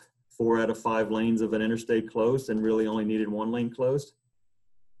have 4 out of 5 lanes of an interstate closed and really only needed 1 lane closed?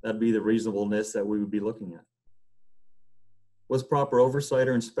 That'd be the reasonableness that we would be looking at. Was proper oversight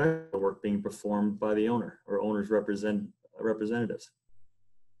or inspection of the work being performed by the owner or owner's representatives?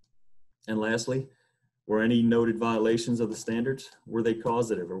 And lastly, were any noted violations of the standards, were they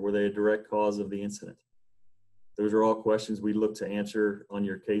causative or were they a direct cause of the incident? Those are all questions we look to answer on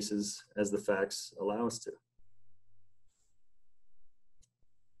your cases as the facts allow us to.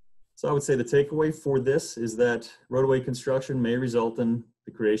 So I would say the takeaway for this is that roadway construction may result in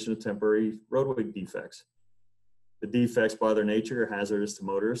the creation of temporary roadway defects. The defects by their nature are hazardous to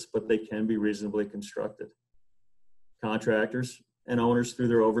motorists, but they can be reasonably constructed. Contractors and owners, through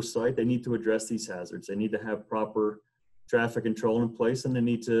their oversight, they need to address these hazards. They need to have proper traffic control in place, and they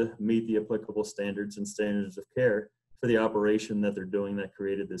need to meet the applicable standards and standards of care for the operation that they're doing that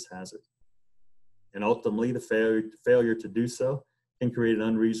created this hazard. And ultimately, the failure to do so can create an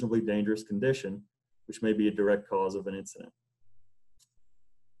unreasonably dangerous condition, which may be a direct cause of an incident.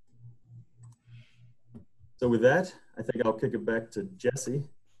 So with that, I think I'll kick it back to Jesse.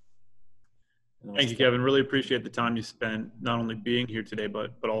 Thank you, Kevin. Really appreciate the time you spent not only being here today,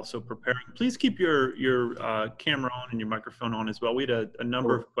 but also preparing. Please keep your camera on and your microphone on as well. We had a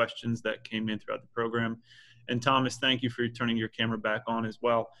number of questions that came in throughout the program. And Thomas, thank you for turning your camera back on as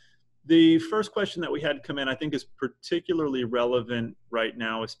well. The first question that we had come in, I think, is particularly relevant right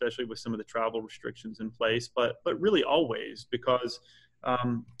now, especially with some of the travel restrictions in place, but really always, because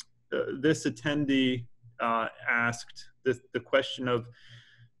this attendee asked the question of,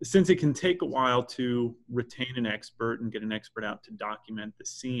 since it can take a while to retain an expert and get an expert out to document the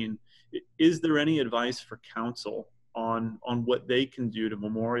scene, is there any advice for council on what they can do to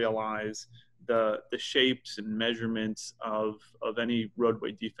memorialize the shapes and measurements of any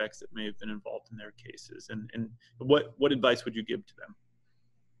roadway defects that may have been involved in their cases? And what advice would you give to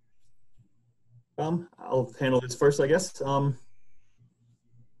them? I'll handle this first, I guess.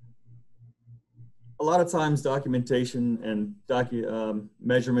 A lot of times documentation and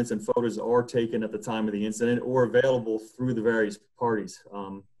measurements and photos are taken at the time of the incident or available through the various parties.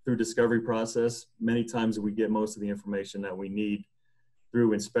 Through discovery process, many times we get most of the information that we need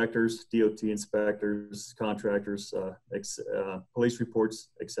through inspectors, DOT inspectors, contractors, police reports,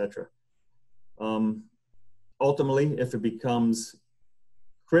 etc. Ultimately, if it becomes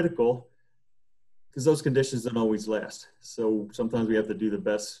critical, because those conditions don't always last. So sometimes we have to do the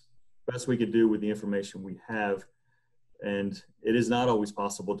best we could do with the information we have. And it is not always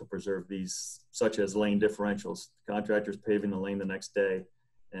possible to preserve these, such as lane differentials, contractors paving the lane the next day.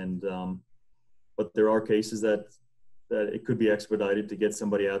 And, but there are cases that it could be expedited to get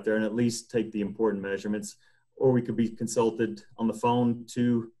somebody out there and at least take the important measurements, or we could be consulted on the phone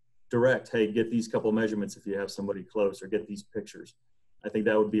to direct, hey, get these couple measurements if you have somebody close, or get these pictures. I think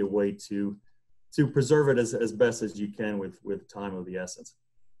that would be a way to preserve it as best as you can with time of the essence.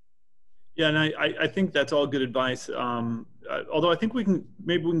 Yeah, and I think that's all good advice. Although I think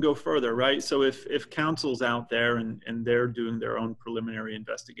maybe we can go further, right? So if council's out there and they're doing their own preliminary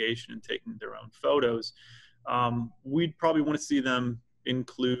investigation and taking their own photos, we'd probably want to see them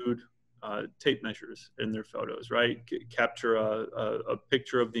include tape measures in their photos, right? Capture a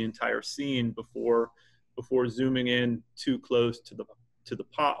picture of the entire scene before zooming in too close to the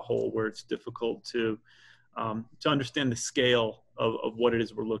pothole where it's difficult to understand the scale of what it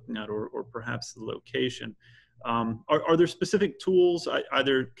is we're looking at, or perhaps the location. Are there specific tools,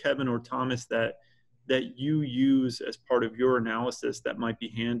 either Kevin or Thomas, that you use as part of your analysis that might be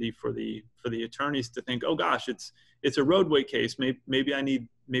handy for the attorneys to think, oh gosh, it's a roadway case. Maybe I need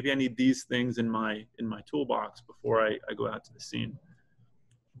these things in my toolbox before I go out to the scene.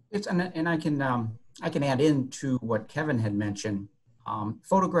 And I can add into what Kevin had mentioned.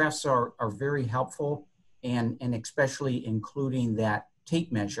 Photographs are very helpful, and especially including that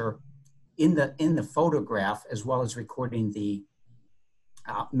tape measure in the photograph, as well as recording the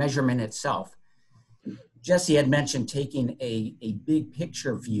measurement itself. Jesse had mentioned taking a big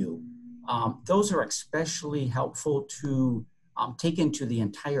picture view. Those are especially helpful to take into the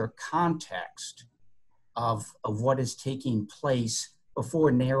entire context of what is taking place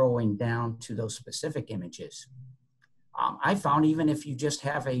before narrowing down to those specific images. I found even if you just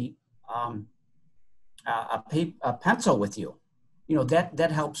have a pencil with you,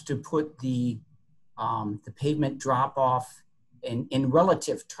 that helps to put the pavement drop off in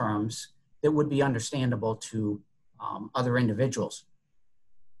relative terms that would be understandable to other individuals.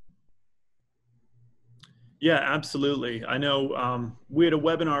 Yeah, absolutely. I know we had a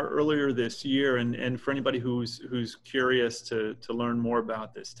webinar earlier this year, and for anybody who's curious to learn more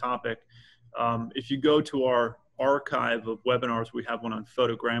about this topic, if you go to our archive of webinars, we have one on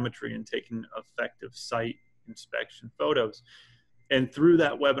photogrammetry and taking effective site inspection photos. And through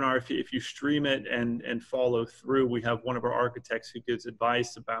that webinar, if you stream it and follow through, we have one of our architects who gives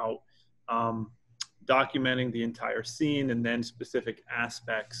advice about documenting the entire scene and then specific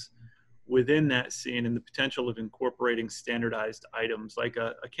aspects within that scene and the potential of incorporating standardized items like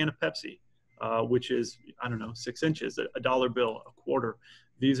a can of Pepsi, which is, I don't know, 6 inches, a dollar bill, a quarter.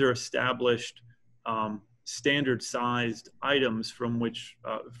 These are established standard sized items from which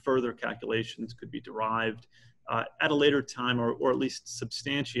further calculations could be derived at a later time, or at least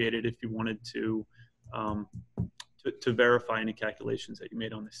substantiated if you wanted to verify any calculations that you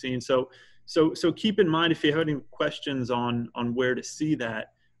made on the scene. So keep in mind, if you have any questions on where to see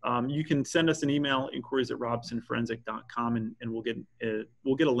that, you can send us an email, inquiries@robsonforensic.com, and we'll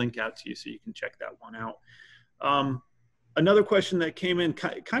get a link out to you so you can check that one out. Another question that came in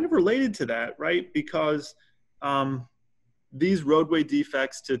kind of related to that, right? Because these roadway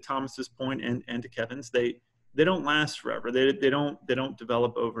defects, to Thomas's point and to Kevin's, they don't last forever. They don't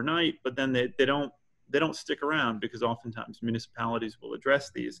develop overnight, but then they don't stick around, because oftentimes municipalities will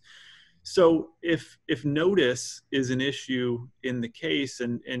address these. So if notice is an issue in the case,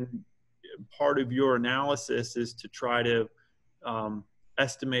 and part of your analysis is to try to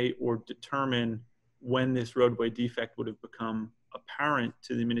estimate or determine when this roadway defect would have become apparent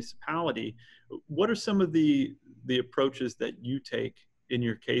to the municipality, what are some of the approaches that you take in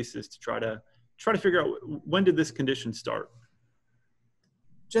your cases to try to figure out when did this condition start?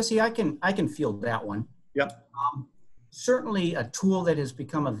 Jesse, I can field that one. Yep. Certainly a tool that has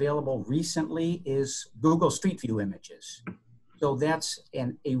become available recently is Google Street View images. So that's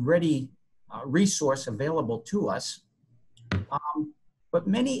a ready resource available to us. But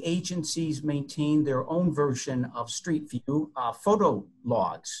many agencies maintain their own version of Street View photo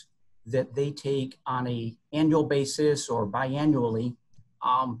logs that they take on an annual basis or biannually,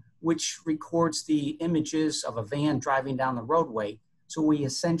 which records the images of a van driving down the roadway. So we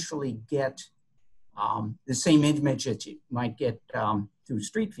essentially get the same image that you might get through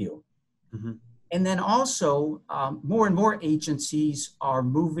Street View. Mm-hmm. And then also, more and more agencies are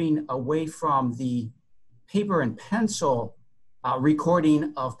moving away from the paper and pencil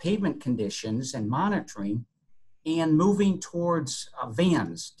recording of pavement conditions and monitoring, and moving towards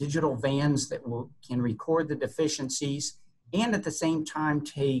vans, digital vans that can record the deficiencies and at the same time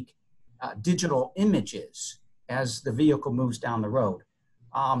take digital images as the vehicle moves down the road.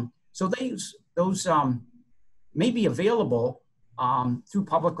 So those may be available through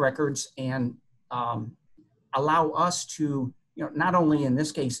public records and allow us to, not only in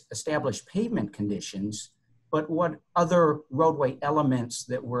this case, establish pavement conditions, but what other roadway elements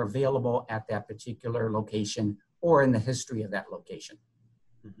that were available at that particular location or in the history of that location.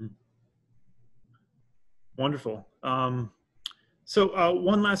 Mm-hmm. Wonderful. So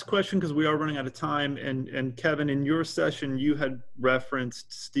one last question, because we are running out of time. And Kevin, in your session, you had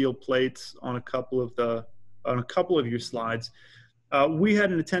referenced steel plates on a couple of your slides. We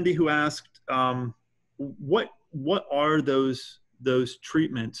had an attendee who asked, what are those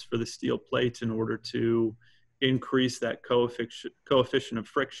treatments for the steel plates in order to increase that coefficient of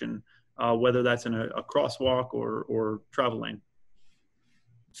friction, whether that's in a crosswalk or travel lane?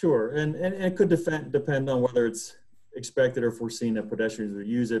 Sure, and it could depend on whether it's expected or foreseen that pedestrians will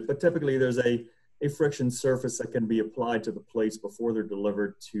use it, but typically there's a friction surface that can be applied to the plates before they're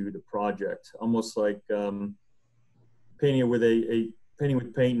delivered to the project, almost like painting with painting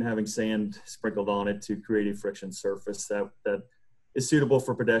with paint and having sand sprinkled on it to create a friction surface that is suitable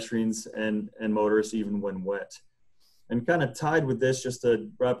for pedestrians and motorists even when wet. And kind of tied with this, just to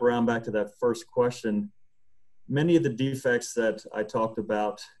wrap around back to that first question, many of the defects that I talked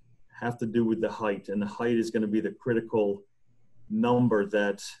about have to do with the height, and the height is going to be the critical number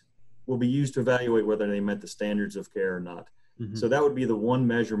that will be used to evaluate whether they met the standards of care or not. Mm-hmm. So that would be the one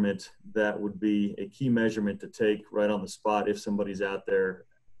measurement that would be a key measurement to take right on the spot if somebody's out there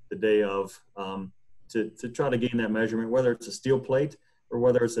the day of, to try to gain that measurement, whether it's a steel plate or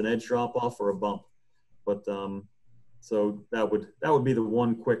whether it's an edge drop off or a bump. But so that would be the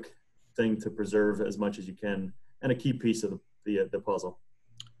one quick thing to preserve as much as you can, and a key piece of the puzzle.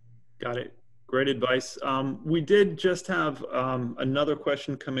 Got it. Great advice. We did just have another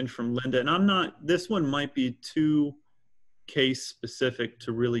question come in from Linda, and this one might be too case specific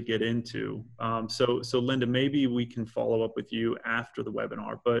to really get into. So Linda, maybe we can follow up with you after the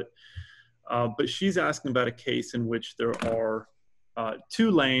webinar, but she's asking about a case in which there are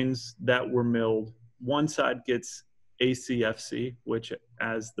 2 lanes that were milled. One side gets ACFC, which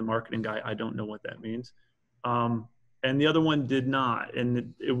as the marketing guy, I don't know what that means. And the other one did not.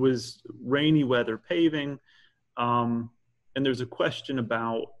 And it was rainy weather paving. And there's a question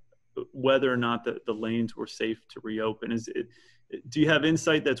about whether or not the lanes were safe to reopen. Do you have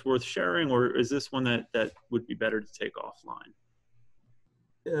insight that's worth sharing, or is this one that would be better to take offline?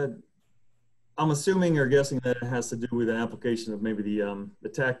 I'm assuming or guessing that it has to do with an application of maybe the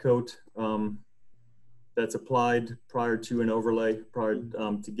tack coat that's applied prior to an overlay,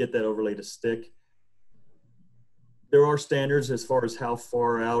 to get that overlay to stick. There are standards as far as how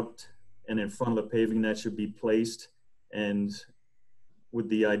far out and in front of the paving that should be placed, and with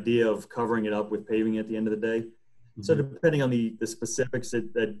the idea of covering it up with paving at the end of the day. Mm-hmm. So depending on the specifics,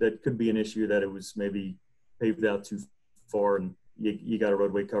 that could be an issue, that it was maybe paved out too far and you got a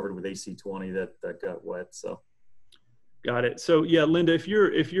roadway covered with AC20 that got wet. So. Got it. So yeah, Linda, if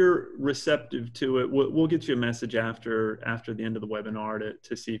you're receptive to it, we'll get you a message after the end of the webinar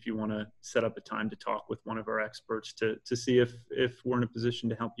to see if you want to set up a time to talk with one of our experts to see if we're in a position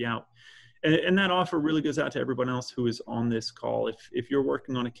to help you out. And that offer really goes out to everyone else who is on this call. If you're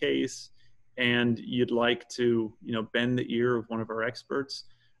working on a case and you'd like to, bend the ear of one of our experts,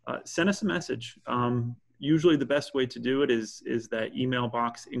 send us a message. Usually the best way to do it is that email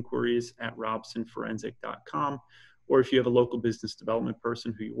box, inquiries@robsonforensic.com. Or if you have a local business development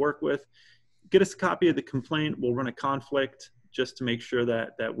person who you work with, get us a copy of the complaint. We'll run a conflict just to make sure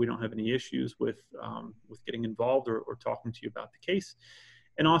that we don't have any issues with getting involved or talking to you about the case.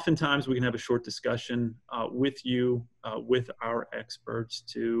 And oftentimes we can have a short discussion with you, with our experts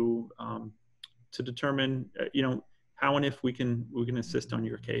to determine, how and if we can assist on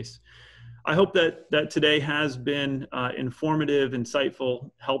your case. I hope that today has been informative,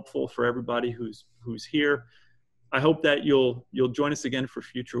 insightful, helpful for everybody who's here. I hope that you'll join us again for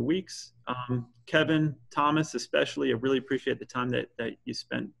future weeks. Kevin, Thomas, especially, I really appreciate the time that you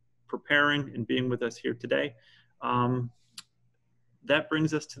spent preparing and being with us here today. That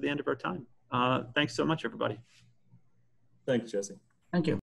brings us to the end of our time. Thanks so much, everybody. Thanks, Jesse. Thank you.